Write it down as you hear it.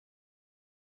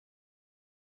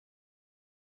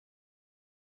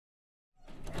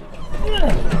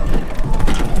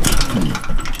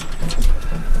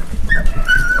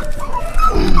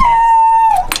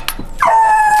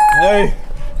Hey,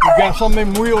 you got some of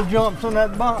them wheel jumps on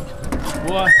that box?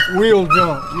 What? Wheel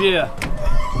jumps. Yeah.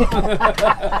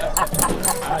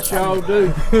 I sure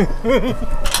do.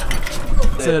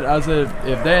 I said,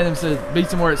 if Dad and them said be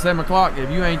somewhere at 7 o'clock, if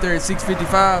you ain't there at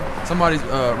 6:55, somebody's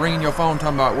ringing your phone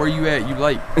talking about where you at, you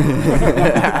late.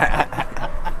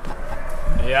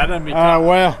 Yeah, I done be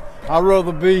Well, I'd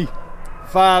rather be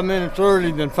 5 minutes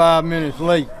early than 5 minutes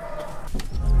late.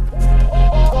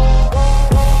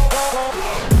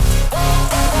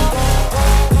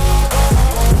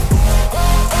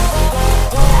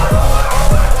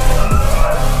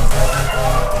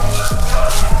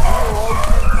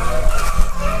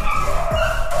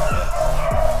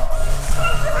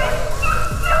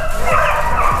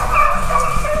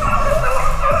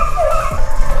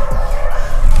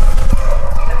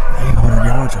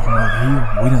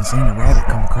 We done seen a rabbit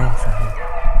come across right here.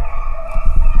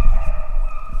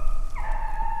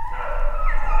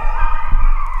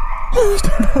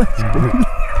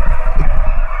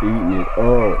 Eating it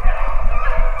up.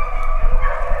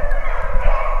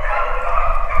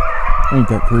 Ain't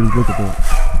that pretty? Look at that.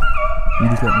 You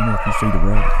just let me know if you see the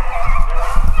rabbit.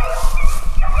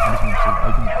 I just want to see the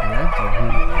rabbits over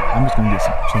here. I'm just gonna get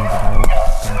some of the rabbits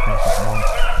come across this wall.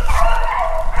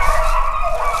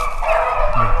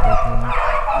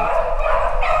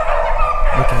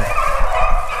 Look at it.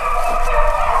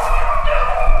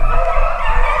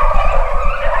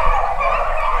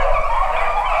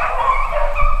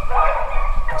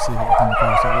 Let's see if we can come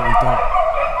across it really top.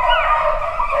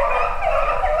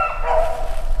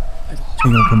 He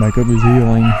gonna come back up his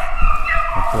hill, ain't he?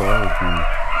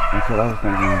 That's what I was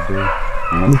thinking he'd do.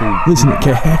 Listen to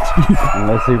Cash.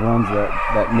 Unless he runs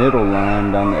that middle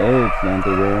line down the edge down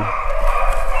through there.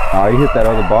 Oh, he hit that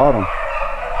other bottom.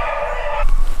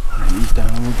 He's down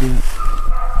a little bit.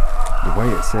 The way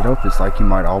it's set up, it's like he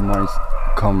might almost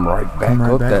come right back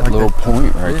up that like little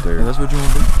point right there. Yeah, that's what you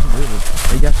want to do.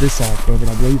 They got this side covered.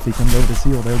 I believe if he comes over this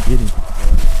hill, they'll get him.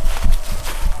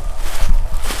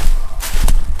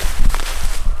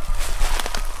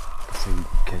 See,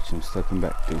 catch him slipping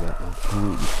back through that little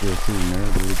point. You still see him there a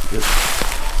little bit.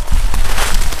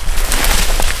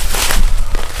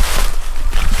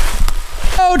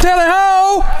 Oh, tally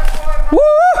ho! Woo!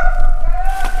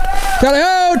 Tally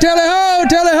ho, tally ho,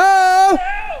 tally ho!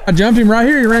 I jumped him right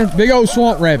here. He ran big old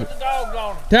swamp rabbit.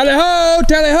 Tally ho,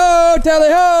 tally ho, tally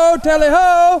ho, tally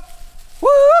ho! Woo!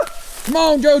 Come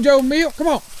on, JoJo Milk. Come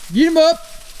on. Get him up.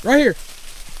 Right here.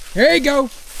 There you go.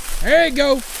 There you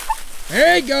go.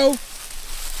 There you go.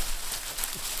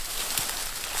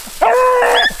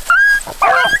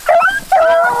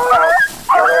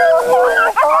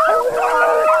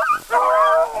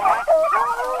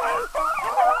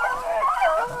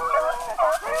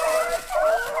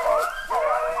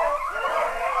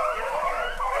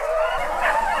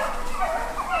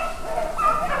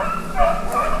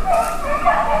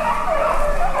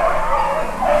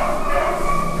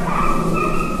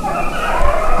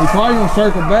 He's probably gonna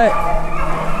circle back.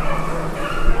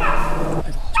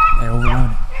 They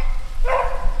overrun it.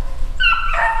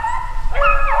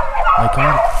 They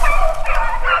caught it.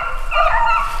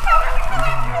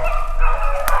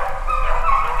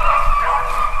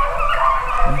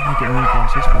 I don't think it ran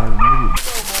across this far, maybe.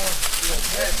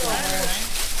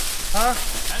 Huh?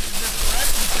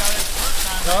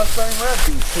 No, it's same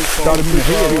rabbit. Shot him in the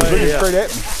head. He was looking straight at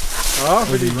me. Huh?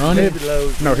 Was he running?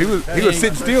 No, he was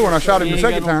sitting still when I shot him the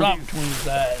second time.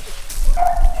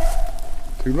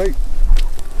 Too late.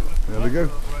 There we go.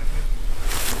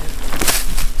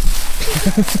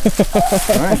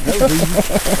 Alright, that was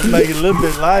easy. Make it a little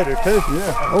bit lighter too. Yeah.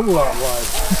 A whole lot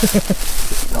lighter.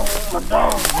 My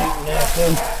dog's eating that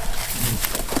thing.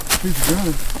 He's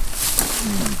good.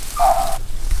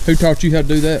 Who taught you how to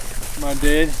do that? My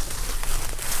dad.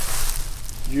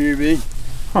 Jubby.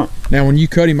 Huh. Now when you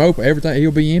cut him open, everything,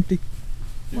 he'll be empty?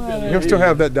 Well, He'll still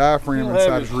have that diaphragm he'll inside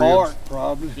have his his ribs. heart,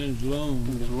 probably. His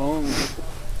lungs.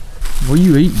 What are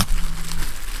you eating?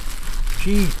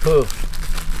 Cheese puffs.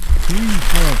 Cheese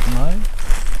puffs, mate.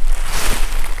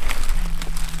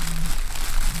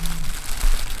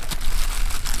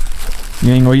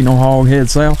 You ain't gonna eat no hog head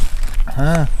south?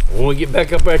 Huh? When we get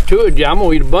back up there to it, I'm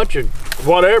gonna eat a bunch of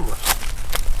whatever.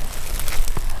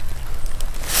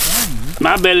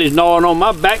 My belly's gnawing on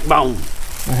my backbone.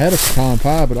 I had a pecan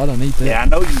pie, but I don't eat that. Yeah, I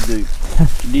know you do.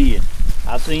 You did.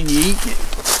 I seen you eat it.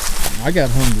 I got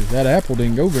hungry. That apple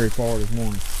didn't go very far this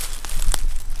morning.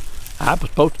 I was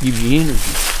supposed to give you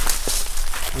energy.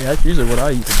 Yeah, that's usually what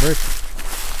I eat for breakfast.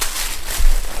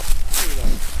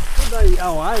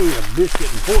 Oh, I ate a biscuit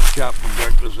and pork chop for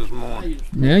breakfast this morning.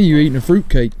 Now you eating a fruit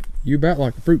cake. You about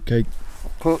like a fruit cake.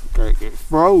 Cook cake. It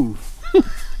froze.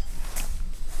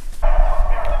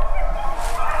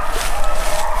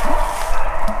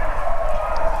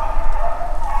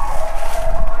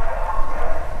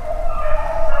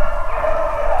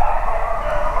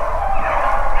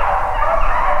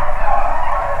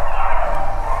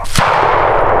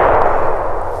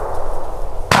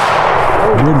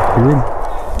 You ready?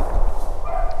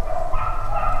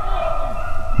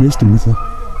 Missed him, so.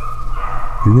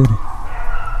 You ready?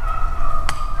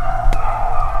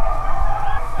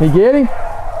 He get him?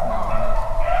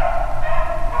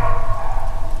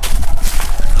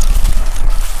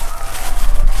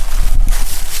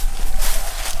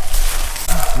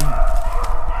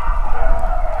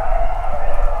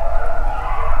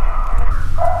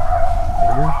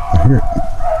 I hear it.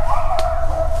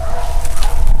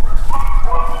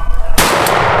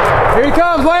 Here he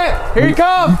comes, Lance! Here he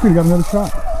comes! You could have got another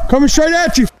shot. Coming straight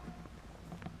at you!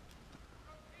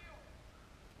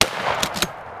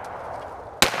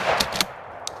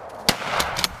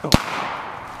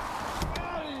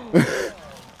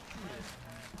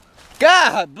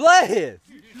 God bless.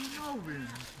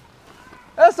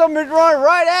 That's something running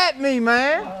right at me,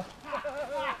 man.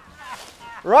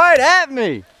 Right at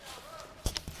me.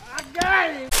 I got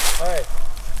him. Hey,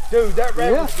 dude, that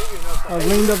rabbit. I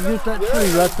leaned up against that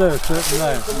tree right there, sitting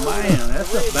there. Man,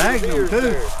 that's a magnum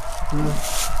too.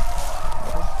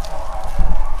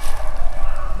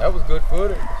 That was good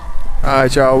footage. All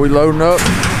right, y'all, we loading up.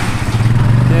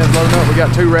 Ken's loading up. We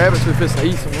got 2 rabbits. We fixing to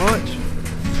eat some lunch,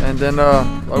 and then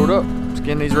load up.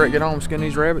 Get home, skin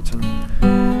these rabbits, and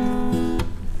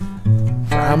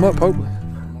fry them up, hopefully.